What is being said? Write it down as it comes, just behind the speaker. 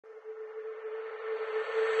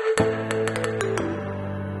Hello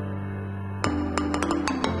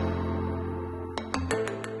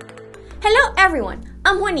everyone,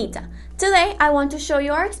 I'm Juanita. Today I want to show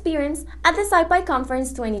you our experience at the SciPy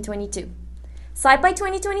Conference 2022. SciPy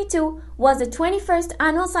 2022 was the 21st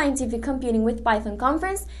Annual Scientific Computing with Python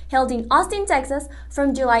Conference held in Austin, Texas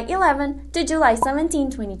from July 11 to July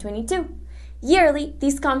 17, 2022. Yearly,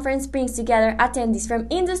 this conference brings together attendees from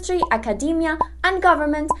industry, academia, and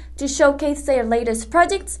government to showcase their latest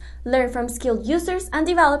projects, learn from skilled users and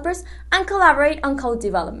developers, and collaborate on code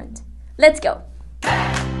development. Let's go!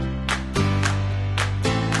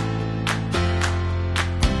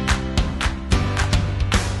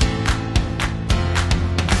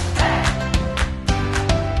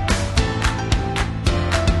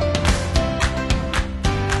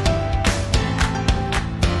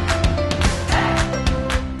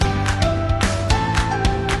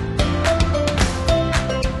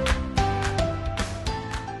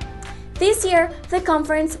 This year, the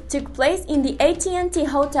conference took place in the AT&T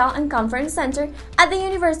Hotel and Conference Center at the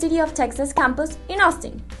University of Texas campus in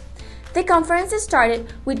Austin. The conference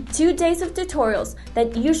started with 2 days of tutorials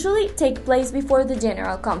that usually take place before the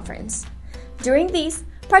general conference. During these,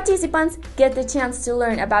 participants get the chance to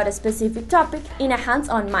learn about a specific topic in a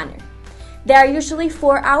hands-on manner. They are usually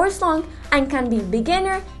 4 hours long and can be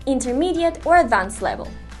beginner, intermediate, or advanced level.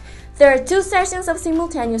 There are 2 sessions of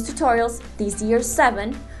simultaneous tutorials, this year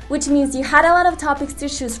 7, which means you had a lot of topics to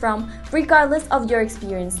choose from regardless of your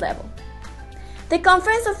experience level. The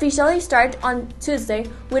conference officially started on Tuesday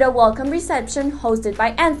with a welcome reception hosted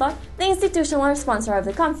by Enthought, the institutional sponsor of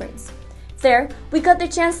the conference. There, we got the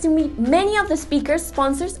chance to meet many of the speakers,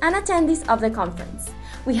 sponsors, and attendees of the conference.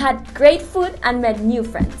 We had great food and met new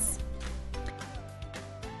friends.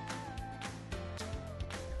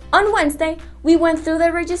 On Wednesday, we went through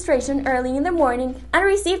the registration early in the morning and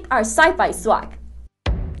received our SciPy swag.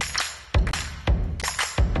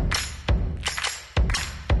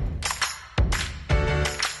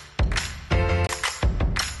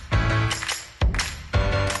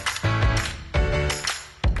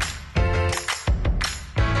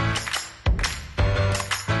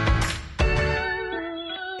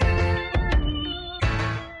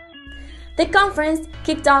 The conference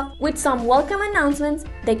kicked off with some welcome announcements,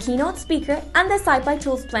 the keynote speaker, and the SciPy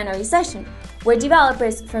Tools plenary session, where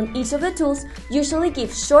developers from each of the tools usually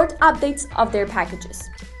give short updates of their packages.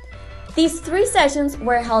 These 3 sessions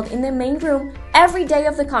were held in the main room every day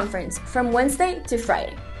of the conference, from Wednesday to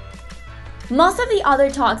Friday. Most of the other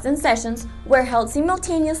talks and sessions were held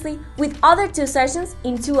simultaneously with other 2 sessions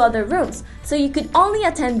in 2 other rooms, so you could only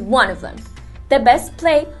attend one of them. The best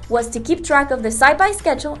play was to keep track of the SciPy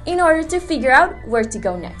schedule in order to figure out where to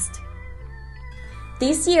go next.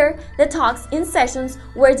 This year, the talks in sessions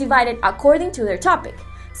were divided according to their topic.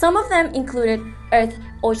 Some of them included Earth,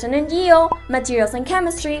 Ocean and Geo, Materials and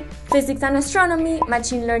Chemistry, Physics and Astronomy,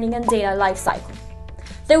 Machine Learning and Data Lifecycle.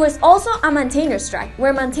 There was also a maintainers track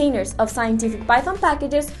where maintainers of scientific Python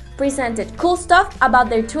packages presented cool stuff about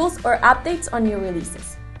their tools or updates on new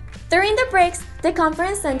releases. During the breaks, the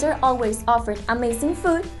conference center always offered amazing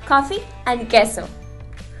food, coffee, and queso.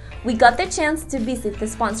 We got the chance to visit the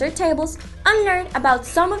sponsored tables and learn about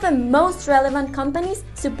some of the most relevant companies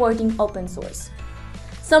supporting open source.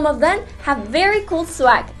 Some of them have very cool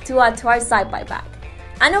swag to add to our SciPy bag.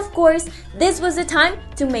 And of course, this was the time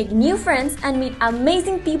to make new friends and meet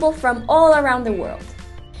amazing people from all around the world.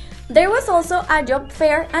 There was also a job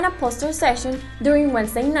fair and a poster session during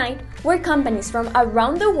Wednesday night where companies from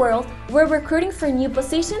around the world were recruiting for new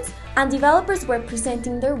positions and developers were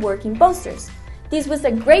presenting their work in posters. This was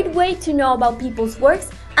a great way to know about people's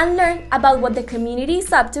works and learn about what the community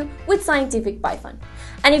is up to with scientific Python.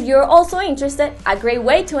 And if you're also interested, a great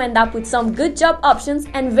way to end up with some good job options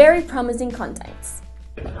and very promising contacts.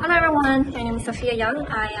 Hello everyone, my name is Sophia Young.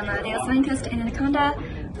 I am a data scientist in Anaconda.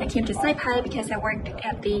 I came to SciPy because I worked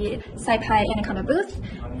at the SciPy Anaconda booth.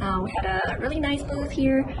 We had a really nice booth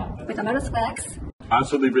here with a lot of specs. I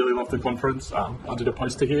actually really love the conference. I did a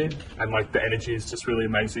poster here and the energy is just really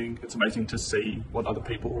amazing. It's amazing to see what other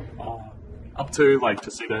people are up to,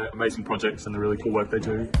 to see their amazing projects and the really cool work they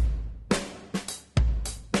do.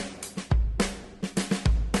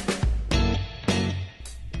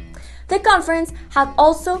 The conference had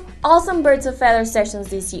also awesome birds of feather sessions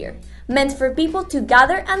this year, meant for people to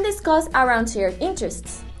gather and discuss around shared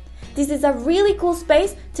interests. This is a really cool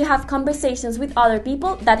space to have conversations with other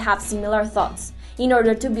people that have similar thoughts, in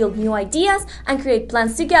order to build new ideas and create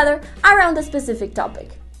plans together around a specific topic.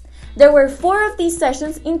 There were 4 of these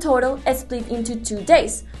sessions in total, split into 2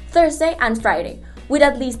 days, Thursday and Friday, with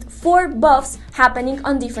at least 4 buffs happening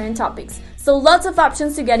on different topics, so lots of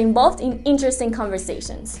options to get involved in interesting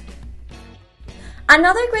conversations.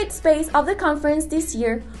 Another great space of the conference this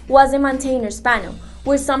year was the Maintainers panel,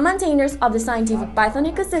 where some maintainers of the scientific Python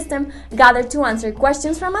ecosystem gathered to answer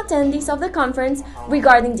questions from attendees of the conference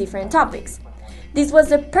regarding different topics. This was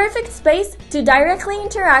the perfect space to directly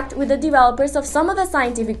interact with the developers of some of the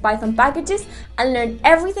scientific Python packages and learn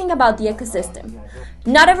everything about the ecosystem.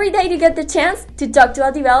 Not every day you get the chance to talk to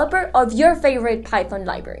a developer of your favorite Python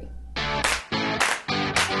library.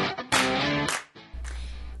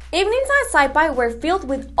 Evenings at SciPy were filled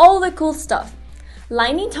with all the cool stuff.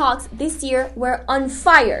 Lightning talks this year were on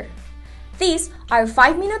fire. These are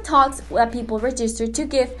 5-minute talks that people registered to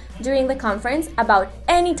give during the conference about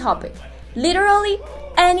any topic. Literally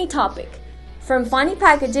any topic. From funny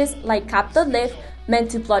packages like cap.lib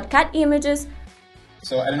meant to plot cat images.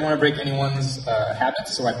 So I didn't want to break anyone's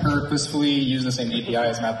habits, so I purposefully used the same API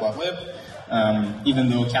as matplotlib, even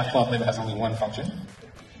though matplotlib has only one function.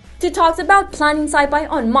 To talks about planning SciPy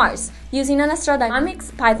on Mars using an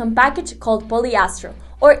astrodynamics Python package called Polyastro,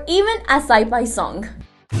 or even a SciPy song.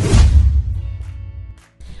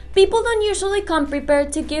 People don't usually come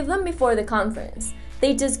prepared to give them before the conference.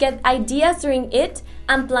 They just get ideas during it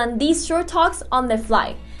and plan these short talks on the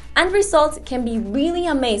fly, and results can be really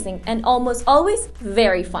amazing and almost always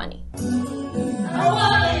very funny.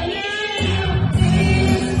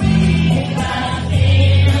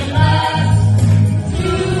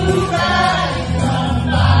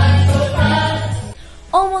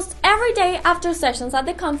 Almost every day after sessions at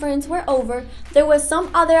the conference were over, there was some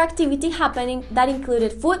other activity happening that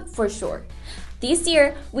included food for sure. This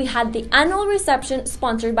year, we had the annual reception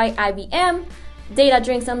sponsored by IBM, data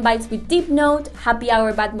drinks and bites with Deep Note, happy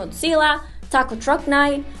hour by Mozilla, taco truck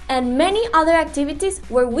night, and many other activities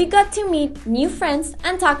where we got to meet new friends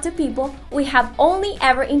and talk to people we have only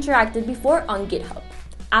ever interacted before on GitHub.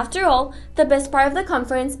 After all, the best part of the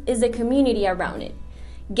conference is the community around it.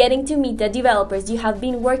 Getting to meet the developers you have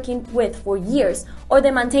been working with for years or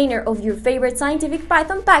the maintainer of your favorite scientific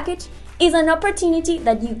Python package is an opportunity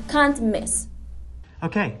that you can't miss.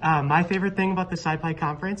 Okay, my favorite thing about the SciPy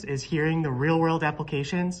Conference is hearing the real-world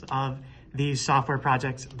applications of these software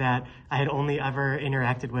projects that I had only ever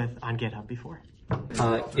interacted with on GitHub before.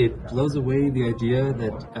 It blows away the idea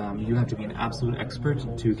that you have to be an absolute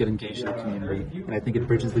expert to get engaged in a community. And I think it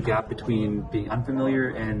bridges the gap between being unfamiliar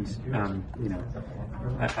and,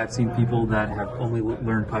 I've seen people that have only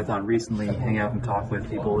learned Python recently hang out and talk with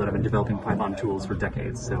people that have been developing Python tools for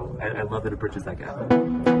decades. So I love that it bridges that gap.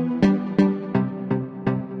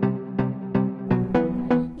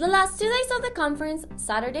 The last 2 days of the conference,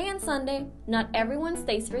 Saturday and Sunday, not everyone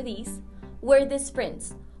stays for these, were the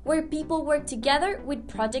sprints, where people work together with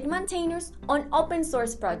project maintainers on open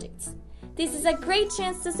source projects. This is a great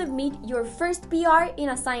chance to submit your first PR in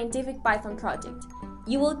a scientific Python project.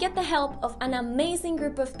 You will get the help of an amazing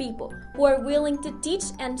group of people who are willing to teach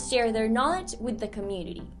and share their knowledge with the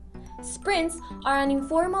community. Sprints are an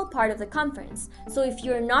informal part of the conference, so if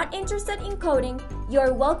you're not interested in coding,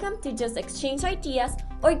 you're welcome to just exchange ideas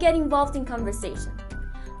or get involved in conversation.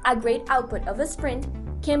 A great output of a sprint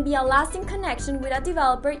can be a lasting connection with a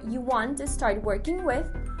developer you want to start working with,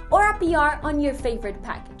 or a PR on your favorite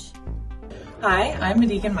package. Hi, I'm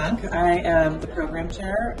Madigan Monk. I am the program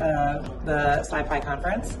chair of the SciPy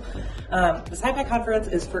Conference. The SciPy Conference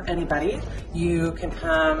is for anybody. You can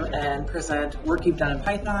come and present work you've done in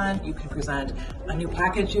Python. You can present a new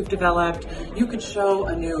package you've developed. You could show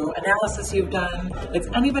a new analysis you've done. It's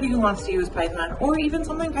anybody who wants to use Python or even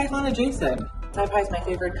something Python adjacent. SciPy is my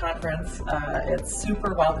favorite conference. It's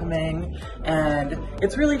super welcoming, and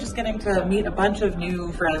it's really just getting to meet a bunch of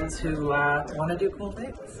new friends who want to do cool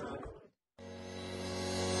things.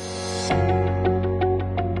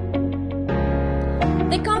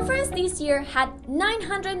 The conference this year had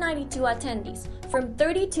 992 attendees from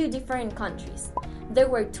 32 different countries. There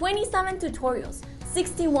were 27 tutorials,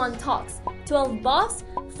 61 talks, 12 buffs,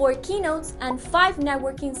 4 keynotes, and 5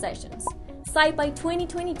 networking sessions. SciPy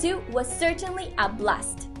 2022 was certainly a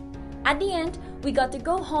blast. At the end, we got to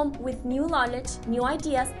go home with new knowledge, new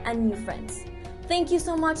ideas, and new friends. Thank you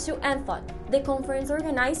so much to NThought, the conference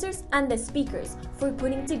organizers, and the speakers for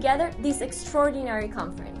putting together this extraordinary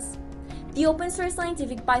conference. The open source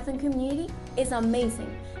scientific Python community is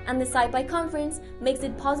amazing, and the SciPy Conference makes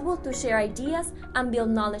it possible to share ideas and build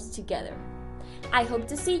knowledge together. I hope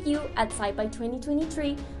to see you at SciPy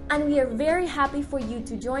 2023, and we are very happy for you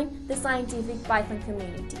to join the scientific Python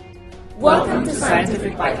community. Welcome to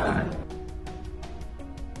Scientific Python!